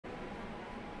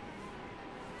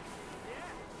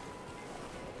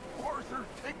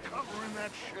Take cover in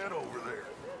that shed over there.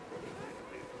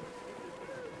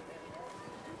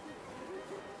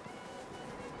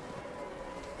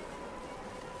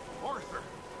 Arthur,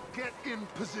 get in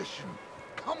position.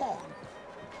 Come on.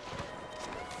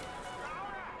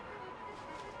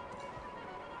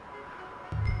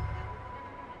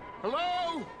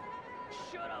 Hello?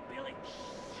 Shut up, Billy.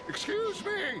 Excuse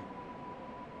me.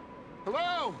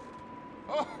 Hello?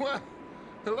 Oh, well,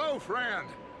 hello, friend.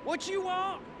 What you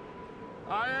want?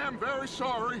 I am very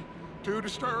sorry to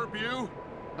disturb you.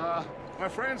 My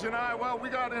friends and I, well, we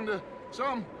got into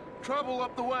some trouble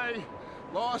up the way,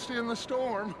 lost in the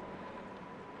storm.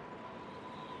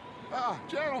 Ah,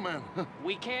 gentlemen.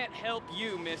 We can't help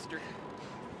you, mister.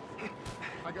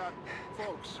 I got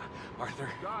folks Arthur.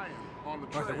 dying on the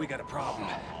trail. Arthur, we got a problem.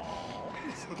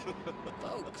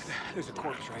 Folks. There's a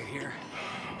corpse right here.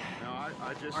 Now,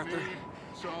 I just Arthur, need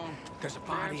some there's a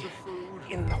body cans of food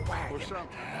in the wagon. or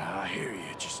something. I hear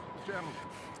you. Just Gentlemen,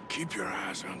 keep your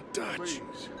eyes on Dutch.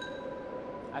 please.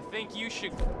 I think you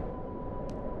should...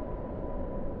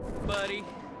 Buddy.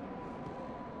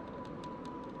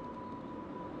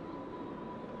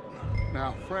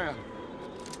 Now, friend,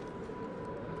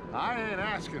 I ain't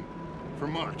asking for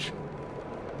much.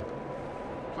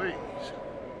 Please,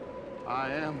 I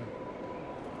am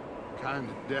kind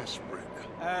of desperate.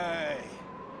 Hey,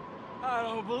 I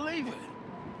don't believe it.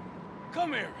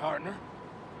 Come here, partner.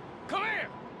 Come here.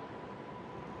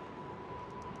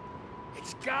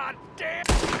 It's goddamn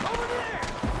over there.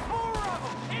 More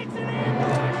of them. It's an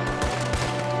ambush.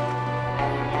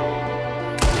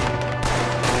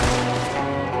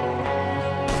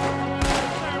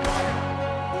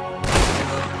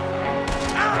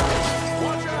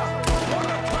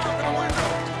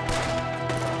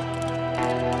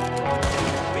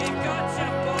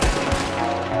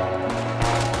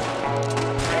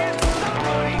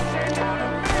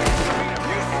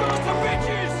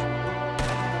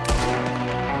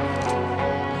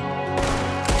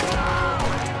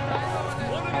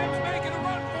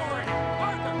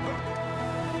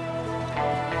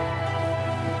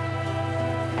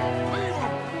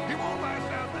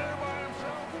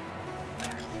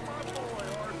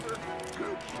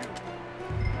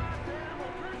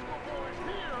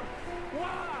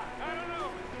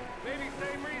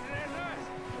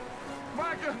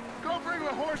 Go bring the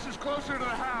horses closer to the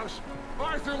house.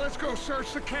 Arthur, let's go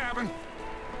search the cabin.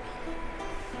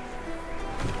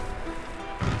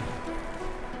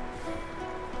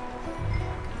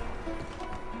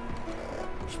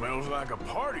 Smells like a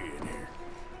party in here.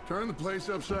 Turn the place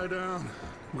upside down.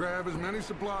 Grab as many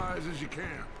supplies as you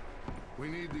can. We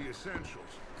need the essentials.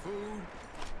 Food,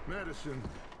 medicine,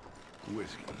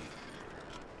 whiskey.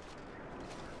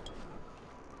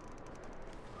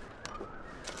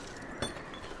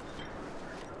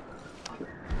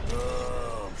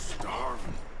 Oh, I'm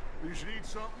starving. You should eat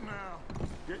something now.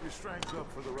 Get your strength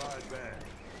up for the ride back.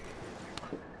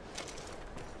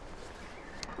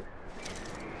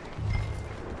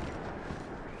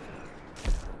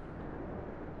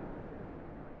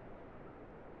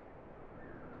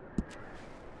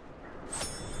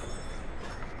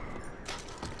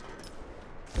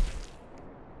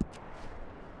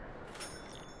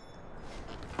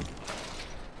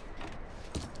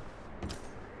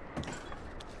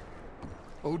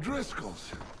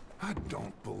 O'Driscoll's. I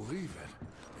don't believe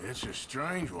it. It's a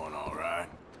strange one, all right.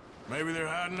 Maybe they're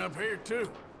hiding up here, too.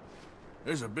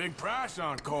 There's a big price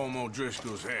on Colm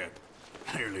O'Driscoll's head.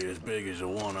 Nearly as big as the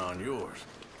one on yours.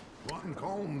 Wanting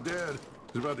Colm dead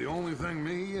is about the only thing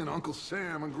me and Uncle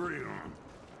Sam agree on.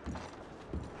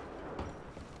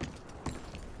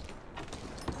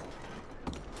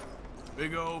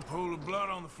 Big old pool of blood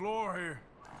on the floor here.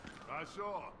 I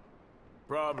saw.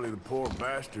 Probably the poor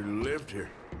bastard who lived here.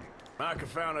 Micah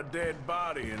found a dead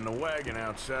body in the wagon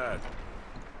outside.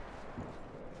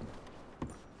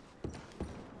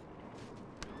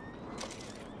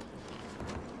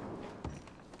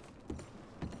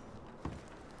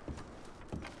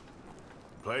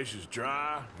 Place is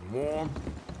dry and warm.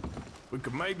 We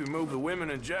could maybe move the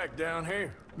women and Jack down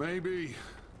here. Maybe.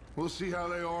 We'll see how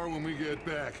they are when we get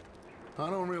back. I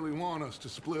don't really want us to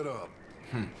split up.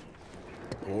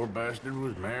 Poor bastard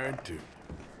was married too.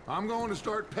 I'm going to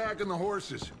start packing the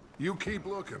horses. You keep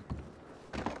looking.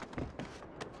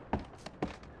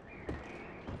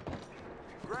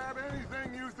 Grab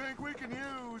anything you think we can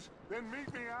use, then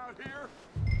meet me out here.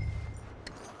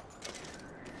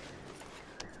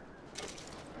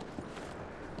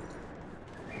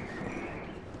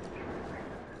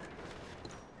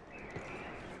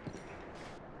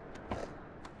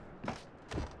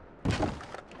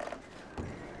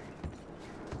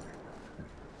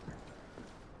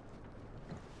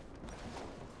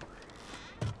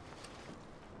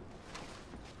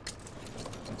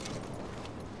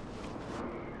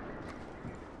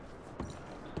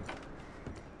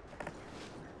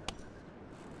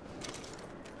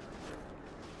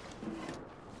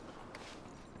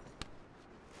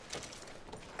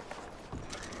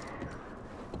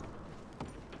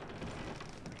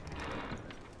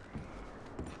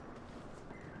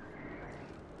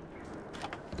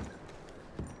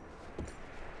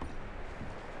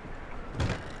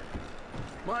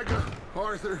 Micah,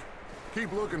 Arthur,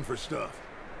 keep looking for stuff.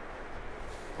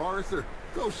 Arthur,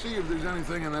 go see if there's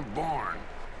anything in that barn.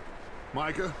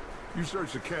 Micah, you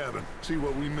search the cabin, see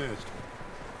what we missed.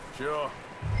 Sure.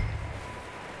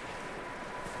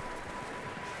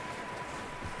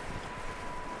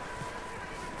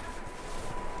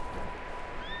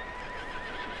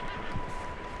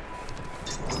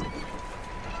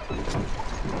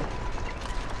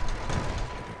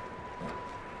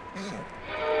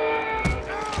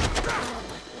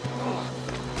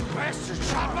 Bastard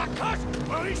shot my cousin!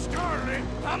 Well, he started it.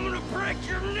 I'm gonna break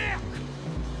your neck!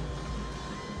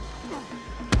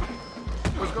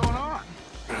 What's going on?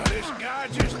 This guy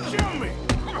just jumped me.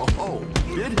 Oh,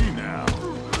 did he now?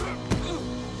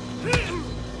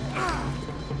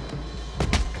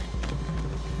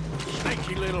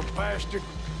 Sneaky little bastard.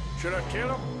 Should I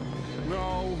kill him?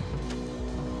 No.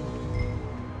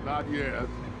 Not yet.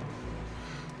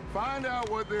 Find out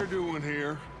what they're doing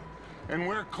here, and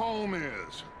where Colm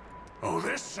is. Oh,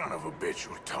 this son of a bitch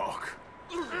will talk.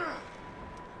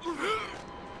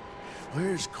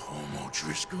 Where's Colm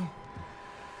O'Driscoll?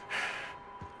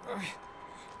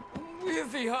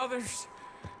 With the others.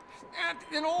 At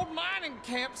an old mining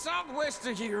camp southwest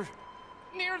of here.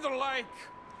 Near the lake.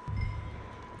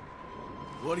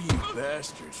 What are you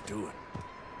bastards doing?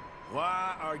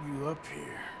 Why are you up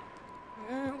here?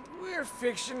 We're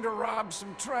fixing to rob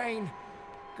some train.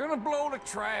 Gonna blow the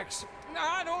tracks.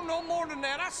 I don't know more than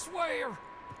that, I swear.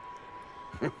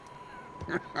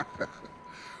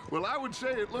 Well, I would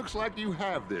say it looks like you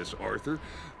have this, Arthur.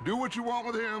 Do what you want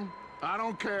with him. I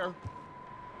don't care.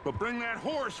 But bring that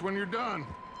horse when you're done.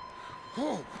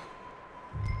 Oh.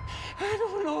 I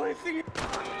don't know anything.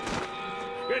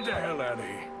 Get the hell out of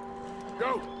here.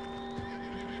 Go!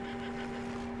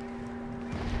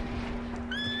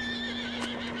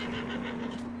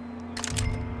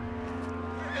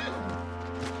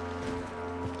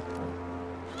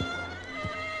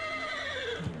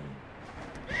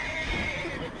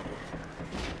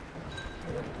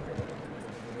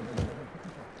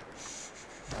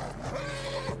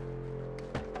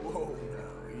 Whoa,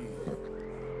 now,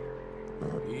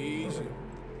 easy. Easy.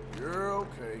 You're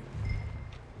okay.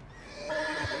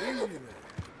 Easy there.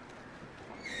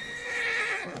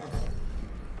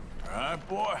 All right,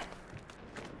 boy.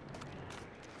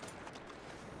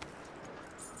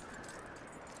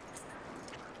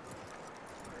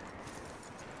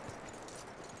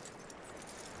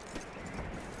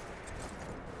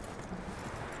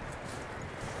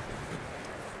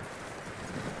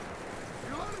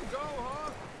 You let him go,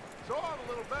 huh? Saw the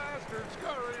little bastard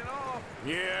scurrying off.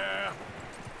 Yeah.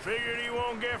 Figured he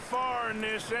won't get far in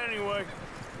this anyway.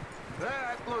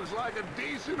 That looks like a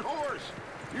decent horse.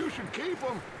 You should keep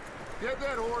him. Get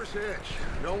that horse hitched.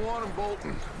 Don't want him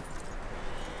bolting.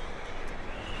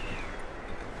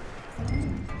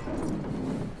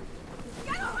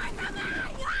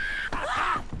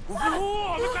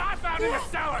 Whoa, look, I found in the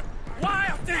cellar.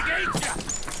 Wild thing, ain't ya?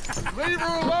 Leave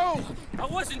her alone. I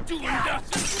wasn't doing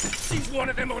nothing. She's one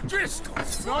of them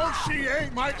O'Driscolls. No, she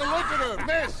ain't, Michael. Look at her.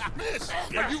 Miss.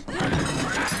 Are you...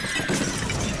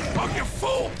 Oh, you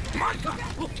fool! Michael!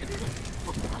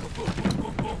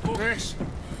 Miss.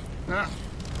 Now,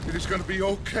 it is gonna be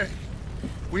okay.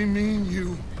 We mean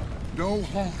you no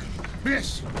harm.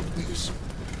 Miss.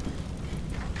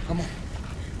 Come on.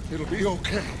 It'll be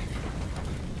okay.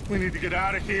 We need to get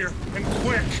out of here, and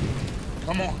quick.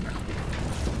 Come on now.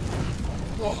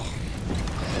 Oh.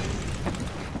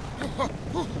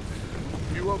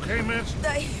 You okay, miss?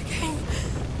 They came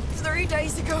 3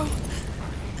 days ago.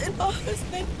 And my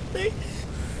husband, they...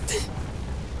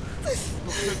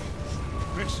 Okay.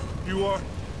 Miss, you are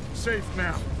safe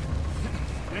now.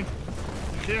 And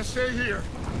you can't stay here.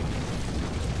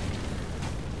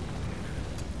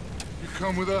 You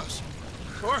come with us.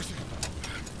 Arthur.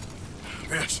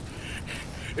 Yes,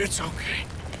 it's okay.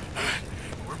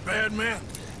 We're bad men.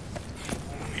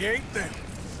 We ain't them.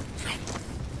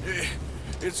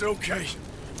 It's okay.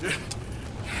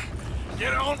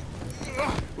 Get on.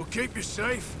 We'll keep you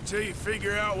safe until you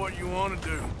figure out what you want to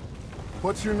do.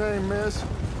 What's your name, miss?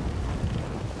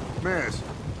 Miss.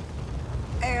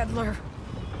 Adler.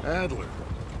 Adler.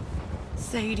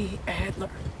 Sadie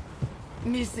Adler.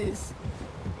 Mrs.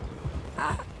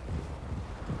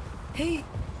 He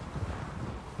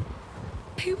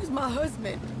was my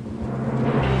husband.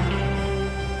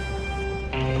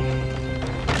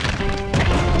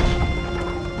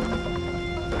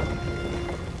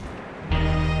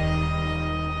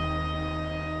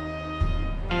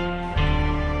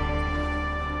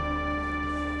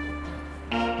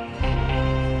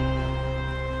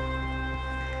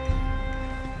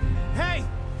 Hey!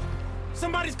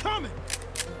 Somebody's coming!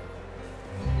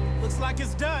 Looks like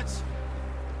it's Dutch.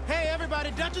 Hey,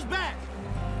 everybody, Dutch is back.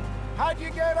 How'd you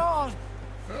get on?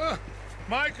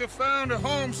 Micah found a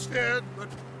homestead, but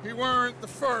he weren't the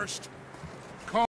first.